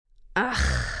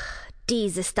Ach,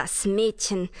 dies ist das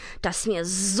Mädchen, das mir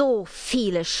so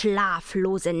viele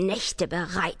schlaflose Nächte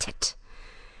bereitet.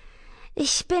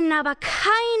 Ich bin aber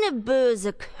keine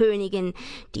böse Königin,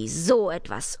 die so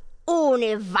etwas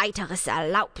ohne weiteres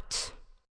erlaubt.